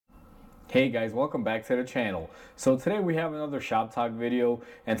Hey guys, welcome back to the channel. So today we have another shop talk video,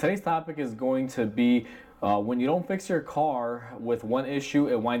 and today's topic is going to be when you don't fix your car with one issue,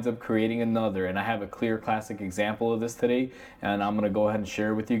 it winds up creating another. And I have a clear classic example of this today, and I'm going to go ahead and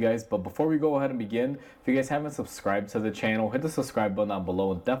share it with you guys. But before we go ahead and begin, if you guys haven't subscribed to the channel, hit the subscribe button down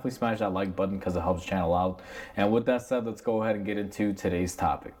below and definitely smash that like button because it helps the channel out. And with that said, let's go ahead and get into today's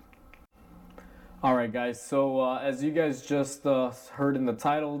topic. Alright guys, so as you guys just heard in the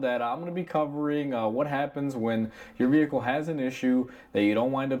title, that I'm going to be covering what happens when your vehicle has an issue that you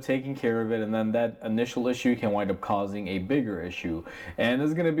don't wind up taking care of it, and then that initial issue can wind up causing a bigger issue. And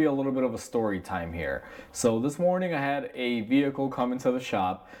there's going to be a little bit of a story time here. So this morning I had a vehicle come into the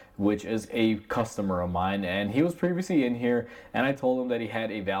shop, which is a customer of mine, and he was previously in here, and I told him that he had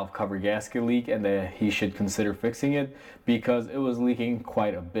a valve cover gasket leak and that he should consider fixing it because it was leaking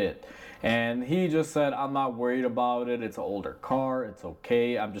quite a bit. And he just said, I'm not worried about it, it's an older car, it's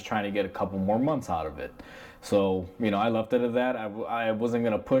okay, I'm just trying to get a couple more months out of it. So, you know, I left it at that. I wasn't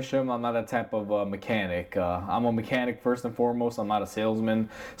going to push him. I'm not that type of mechanic. I'm a mechanic first and foremost. I'm not a salesman.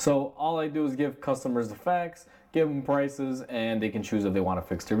 So all I do is give customers the facts, give them prices, and they can choose if they want to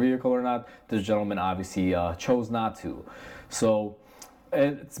fix their vehicle or not. This gentleman obviously chose not to. So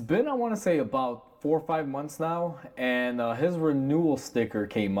it's been, I want to say, about 4 or 5 months now, and his renewal sticker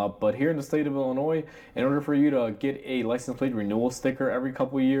came up. But here in the state of Illinois, in order for you to get a license plate renewal sticker every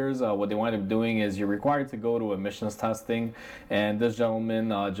couple of years, what they wind up doing is you're required to go to emissions testing. And this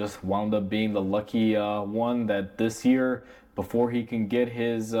gentleman just wound up being the lucky one that this year, before he can get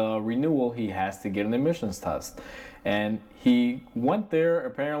his renewal, he has to get an emissions test. And he went there,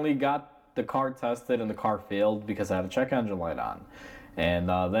 apparently got the car tested, and the car failed because it had a check engine light on. And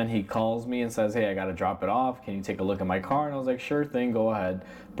then he calls me and says, hey, I got to drop it off. Can you take a look at my car? And I was like, sure thing, go ahead.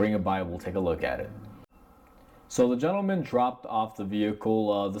 Bring it by, we'll take a look at it. So the gentleman dropped off the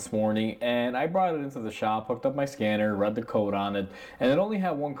vehicle this morning, and I brought it into the shop, hooked up my scanner, read the code on it, and it only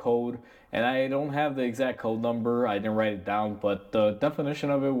had one code, and I don't have the exact code number. I didn't write it down, but the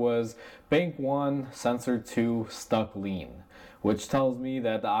definition of it was bank 1, sensor 2, stuck lean, which tells me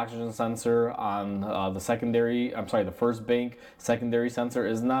that the oxygen sensor on the first bank secondary sensor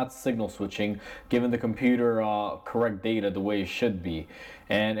is not signal switching, given the computer correct data the way it should be.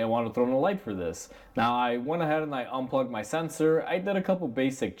 And I want to throw in a light for this. Now I went ahead and I unplugged my sensor. I did a couple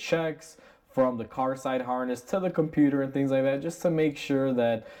basic checks from the car side harness to the computer and things like that, just to make sure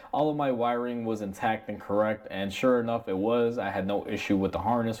that all of my wiring was intact and correct. And sure enough, it was. I had no issue with the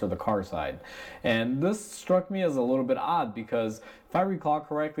harness or the car side. And this struck me as a little bit odd because if I recall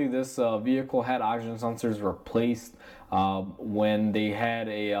correctly, this vehicle had oxygen sensors replaced when they had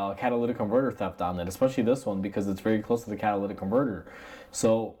a catalytic converter theft on it, especially this one because it's very close to the catalytic converter.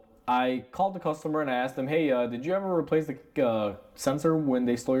 So I called the customer and I asked him, hey, did you ever replace the sensor when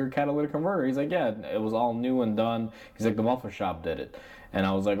they stole your catalytic converter? He's like, yeah, it was all new and done. He's like, the muffler shop did it. And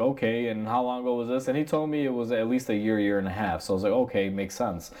I was like, okay, and how long ago was this? And he told me it was at least a year and a half. So I was like, okay, makes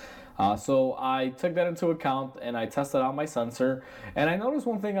sense. So I took that into account and I tested out my sensor. And I noticed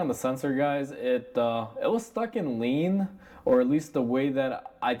one thing on the sensor, guys. It was stuck in lean, or at least the way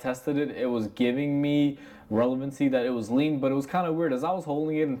that I tested it, it was giving me relevancy that it was lean, but it was kind of weird. As I was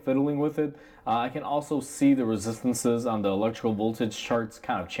holding it and fiddling with it, I can also see the resistances on the electrical voltage charts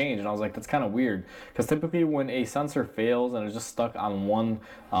kind of change, and I was like, that's kind of weird, because typically when a sensor fails and it's just stuck on one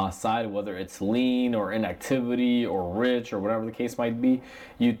side, whether it's lean or inactivity or rich or whatever the case might be,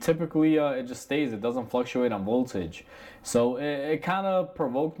 you typically it just stays, it doesn't fluctuate on voltage. So it kind of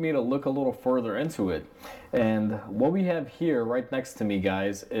provoked me to look a little further into it. And what we have here right next to me,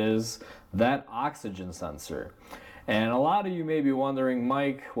 guys, is that oxygen sensor. And a lot of you may be wondering,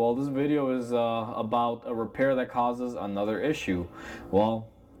 Mike, well, this video is about a repair that causes another issue. Well,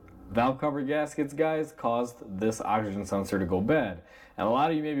 valve cover gaskets, guys, caused this oxygen sensor to go bad. And a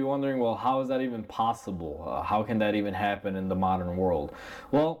lot of you may be wondering, well, how is that even possible? How can that even happen in the modern world?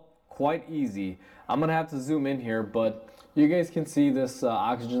 Well, quite easy. I'm gonna have to zoom in here, but you guys can see this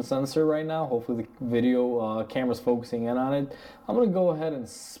oxygen sensor right now. Hopefully the video camera's focusing in on it. I'm gonna go ahead and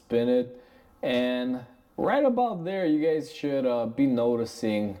spin it, and right about there you guys should be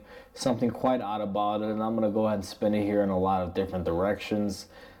noticing something quite odd about it. And I'm gonna go ahead and spin it here in a lot of different directions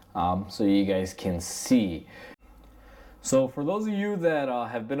so you guys can see. So for those of you that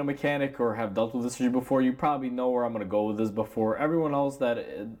have been a mechanic or have dealt with this issue before, you probably know where I'm going to go with this before everyone else that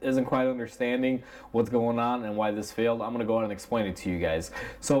isn't quite understanding what's going on and why this failed. I'm going to go ahead and explain it to you guys.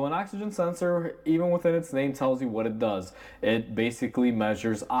 So an oxygen sensor, even within its name, tells you what it does. It basically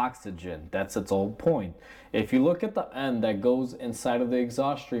measures oxygen. That's its whole point. If you look at the end that goes inside of the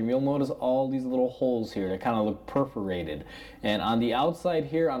exhaust stream, you'll notice all these little holes here that kind of look perforated. And on the outside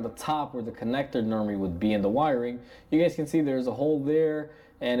here, on the top where the connector normally would be in the wiring, you guys can see there's a hole there,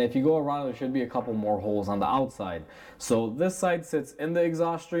 and if you go around, there should be a couple more holes on the outside. So this side sits in the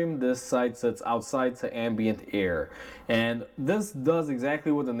exhaust stream, this side sits outside to ambient air. And this does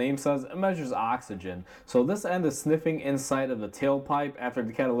exactly what the name says. It measures oxygen. So this end is sniffing inside of the tailpipe after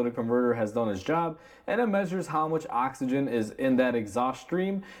the catalytic converter has done its job, and it measures how much oxygen is in that exhaust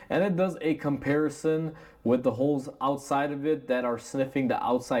stream, and it does a comparison with the holes outside of it that are sniffing the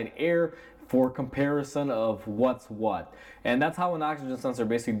outside air for comparison of what's what. And that's how an oxygen sensor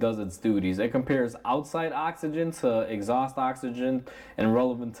basically does its duties. It compares outside oxygen to exhaust oxygen in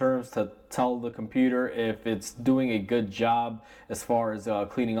relevant terms to tell the computer if it's doing a good job as far as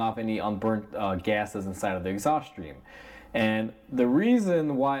cleaning off any unburnt gases inside of the exhaust stream. And the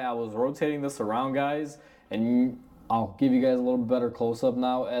reason why I was rotating this around, guys, and I'll give you guys a little better close-up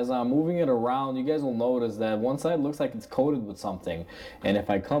now. As I'm moving it around, you guys will notice that one side looks like it's coated with something. And if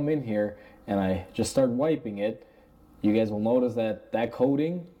I come in here and I just start wiping it, you guys will notice that that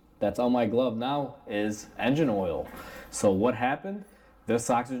coating that's on my glove now is engine oil. So what happened? This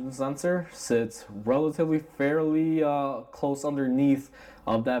oxygen sensor sits relatively fairly close underneath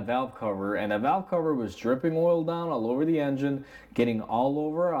of that valve cover, and that valve cover was dripping oil down all over the engine, getting all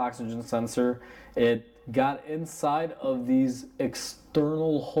over our oxygen sensor. It got inside of these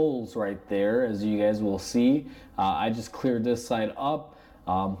external holes right there, as you guys will see. I just cleared this side up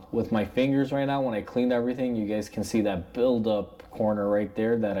with my fingers right now. When I cleaned everything, you guys can see that build-up corner right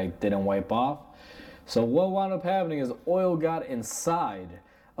there that I didn't wipe off. So what wound up happening is oil got inside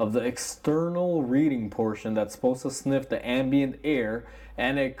of the external reading portion that's supposed to sniff the ambient air,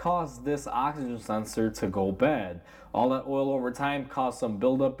 and it caused this oxygen sensor to go bad. All that oil over time caused some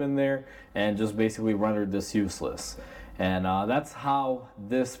buildup in there and just basically rendered this useless. And that's how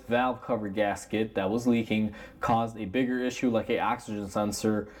this valve cover gasket that was leaking caused a bigger issue like a oxygen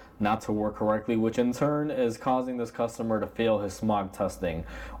sensor not to work correctly, which in turn is causing this customer to fail his smog testing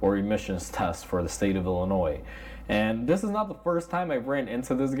or emissions test for the state of Illinois. And this is not the first time I've ran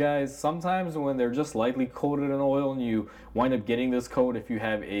into this, guys. Sometimes when they're just lightly coated in oil and you wind up getting this coat if you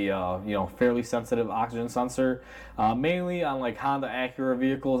have a fairly sensitive oxygen sensor, mainly on like Honda Acura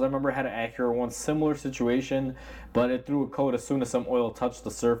vehicles. I remember I had an Acura once, similar situation, but it threw a coat as soon as some oil touched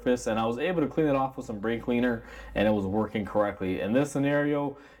the surface, and I was able to clean it off with some brake cleaner and it was working correctly. In this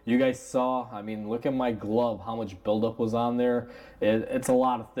scenario, you guys saw, I mean, look at my glove, how much buildup was on there. It's a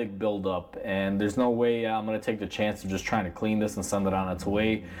lot of thick buildup, and there's no way I'm going to take the chance of just trying to clean this and send it on its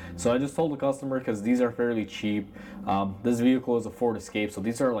way. So I just told the customer, because these are fairly cheap, this vehicle is a Ford Escape, so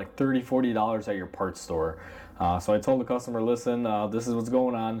these are like $30–40 at your parts store. So I told the customer, listen, this is what's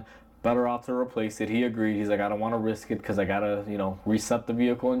going on. Better off to replace it. He agreed. He's like, I don't want to risk it because I gotta, reset the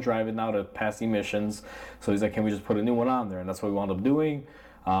vehicle and drive it now to pass emissions. So he's like, can we just put a new one on there? And that's what we wound up doing.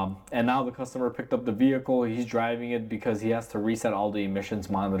 And now the customer picked up the vehicle. He's driving it because he has to reset all the emissions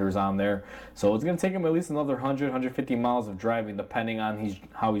monitors on there. So it's going to take him at least another 100–150 miles of driving, depending on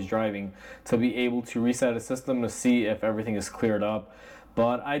how he's driving, to be able to reset his system to see if everything is cleared up.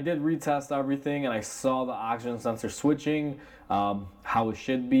 But I did retest everything, and I saw the oxygen sensor switching how it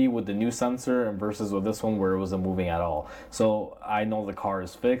should be with the new sensor and versus with this one where it wasn't moving at all. So I know the car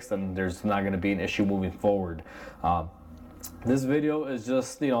is fixed and there's not going to be an issue moving forward. This video is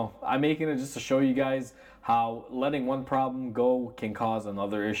just, I'm making it just to show you guys how letting one problem go can cause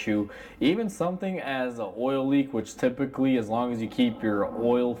another issue. Even something as an oil leak, which typically, as long as you keep your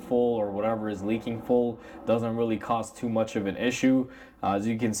oil full or whatever is leaking full, doesn't really cause too much of an issue. As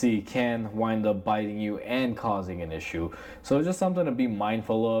you can see, it can wind up biting you and causing an issue. So it's just something to be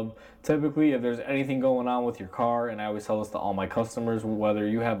mindful of. Typically, if there's anything going on with your car, and I always tell this to all my customers, whether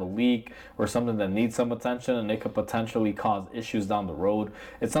you have a leak or something that needs some attention and it could potentially cause issues down the road,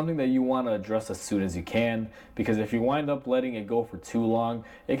 it's something that you want to address as soon as you can, because if you wind up letting it go for too long,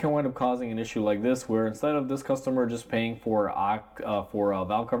 it can wind up causing an issue like this, where instead of this customer just paying for a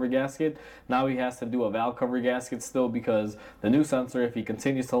valve cover gasket, now he has to do a valve cover gasket still, because the new sensor, if he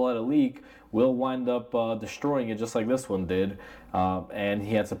continues to let it leak, will wind up destroying it just like this one did. And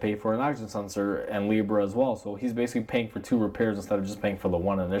he had to pay for an oxygen sensor and Libra as well. So he's basically paying for two repairs instead of just paying for the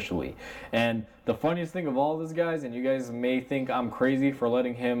one initially. And the funniest thing of all this, guys, and you guys may think I'm crazy for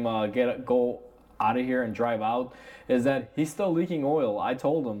letting him go out of here and drive out, is that he's still leaking oil. I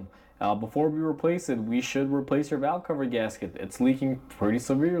told him, before we replace it, we should replace your valve cover gasket. It's leaking pretty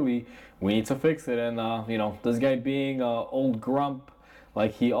severely. We need to fix it. And this guy being old grump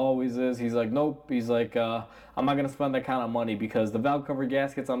like he always is, he's like, nope. He's like, I'm not gonna spend that kind of money, because the valve cover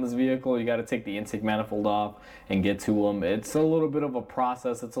gaskets on this vehicle, you got to take the intake manifold off and get to them. It's a little bit of a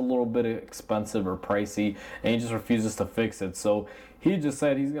process. It's a little bit expensive or pricey, and he just refuses to fix it. So he just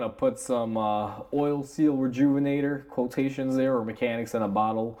said he's gonna put some oil seal rejuvenator quotations there, or mechanics in a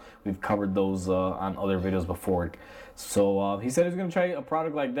bottle. We've covered those on other videos before. So he said he's gonna try a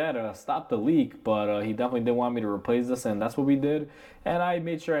product like that to stop the leak, but he definitely didn't want me to replace this, and that's what we did. And I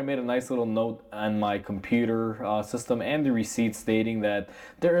made sure I made a nice little note on my computer system and the receipt stating that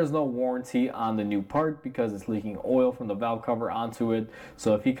there is no warranty on the new part because it's leaking oil from the valve cover onto it.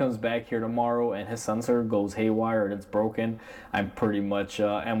 So if he comes back here tomorrow and his sensor goes haywire and it's broken, I'm pretty much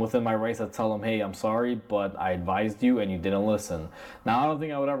am within my rights to tell him, hey, I'm sorry, but I advised you and you didn't listen. Now, I don't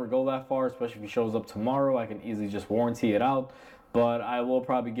think I would ever go that far, especially if he shows up tomorrow. I can easily just warranty it out, but I will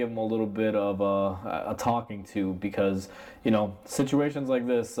probably give him a little bit of a talking to, because situations like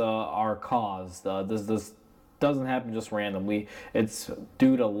this are caused. This doesn't happen just randomly. It's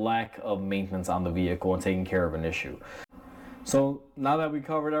due to lack of maintenance on the vehicle and taking care of an issue. So now that we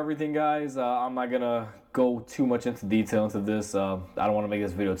covered everything, guys, I'm not gonna go too much into detail into this. I don't want to make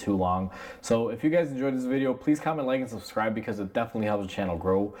this video too long. So if you guys enjoyed this video, please comment, like, and subscribe, because it definitely helps the channel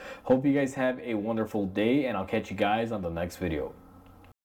grow. Hope you guys have a wonderful day, and I'll catch you guys on the next video.